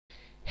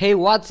Hey,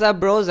 what's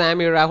up bros,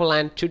 I'm your Rahul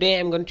and today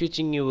I'm going to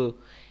teaching you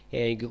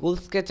a Google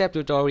SketchUp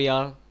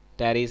tutorial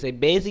that is a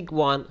basic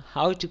one,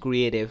 how to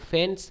create a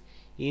fence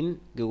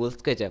in Google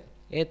SketchUp,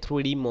 a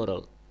 3D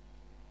model,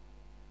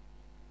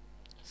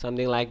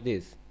 something like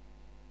this,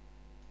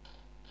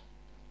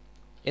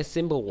 a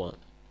simple one.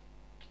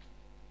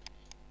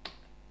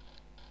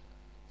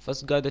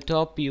 First go to the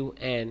top view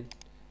and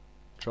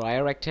draw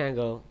a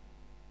rectangle,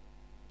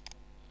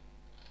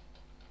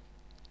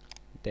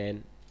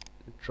 then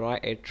draw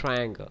a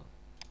triangle.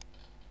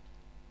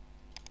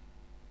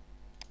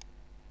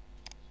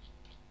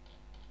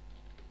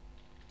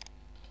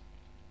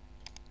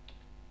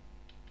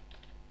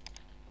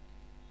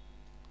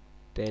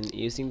 Then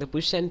using the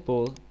push and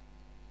pull,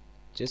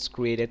 just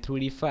create a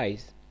 3D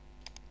face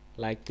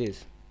like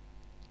this.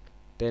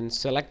 Then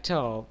select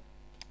all,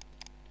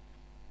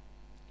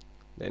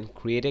 then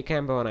create a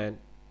component,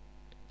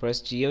 press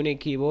G on your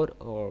keyboard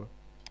or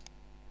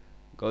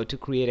go to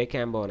create a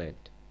component.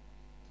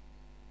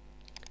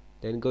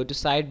 Then go to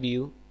side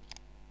view,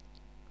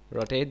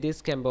 rotate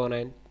this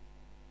component,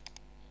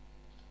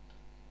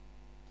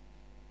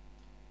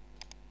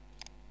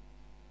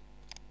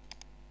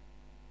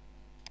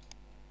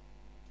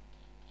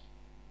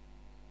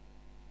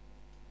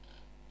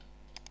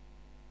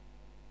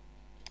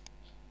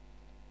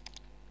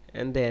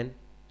 and then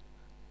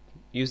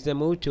use the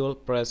move tool,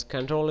 press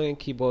Ctrl on your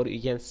keyboard, you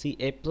can see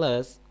a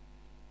plus,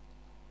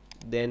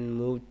 then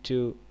move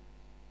to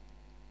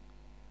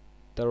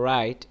the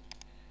right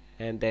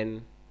and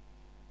then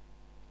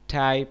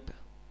type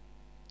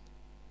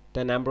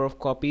the number of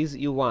copies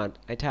you want.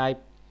 I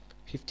type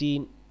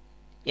 15x,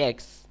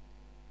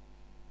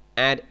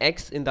 add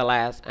x in the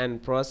last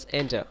and press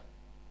enter,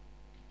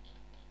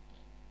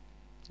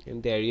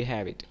 and there you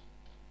have it.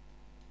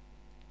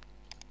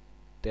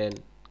 Then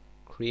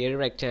create a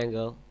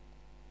rectangle,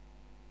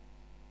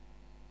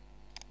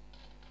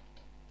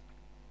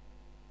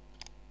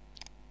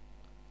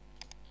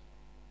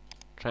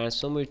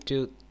 transform it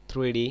to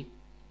 3D,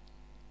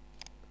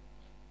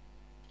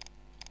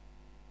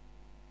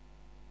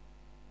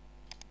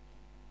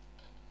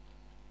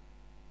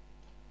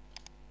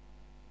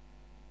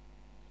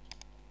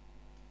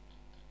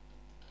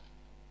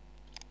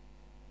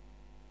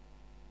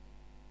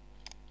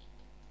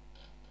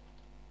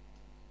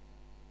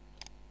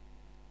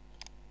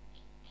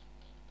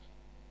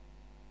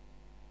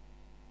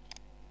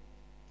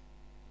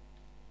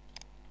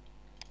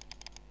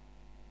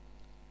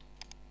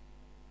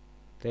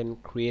 then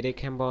create a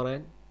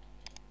component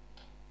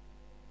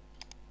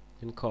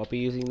and copy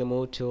using the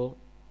move tool,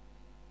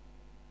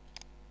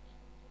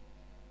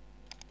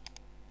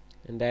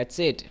 and that's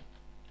it.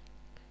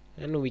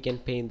 And we can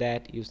paint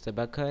that, use the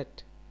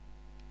bucket,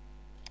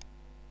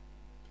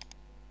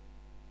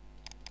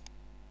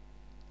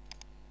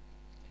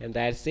 and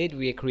that's it.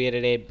 We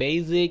created a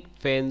basic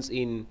fence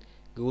in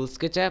Google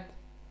SketchUp.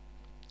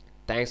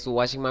 Thanks for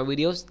watching my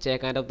videos.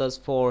 Check out of those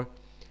for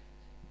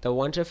the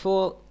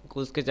wonderful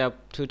Google SketchUp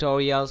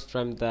tutorials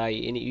from the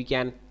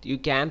you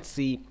can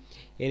see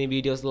any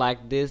videos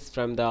like this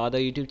from the other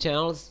YouTube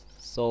channels.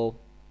 So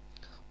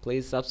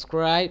please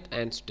subscribe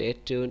and stay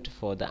tuned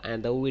for the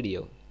other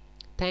video.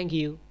 Thank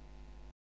you.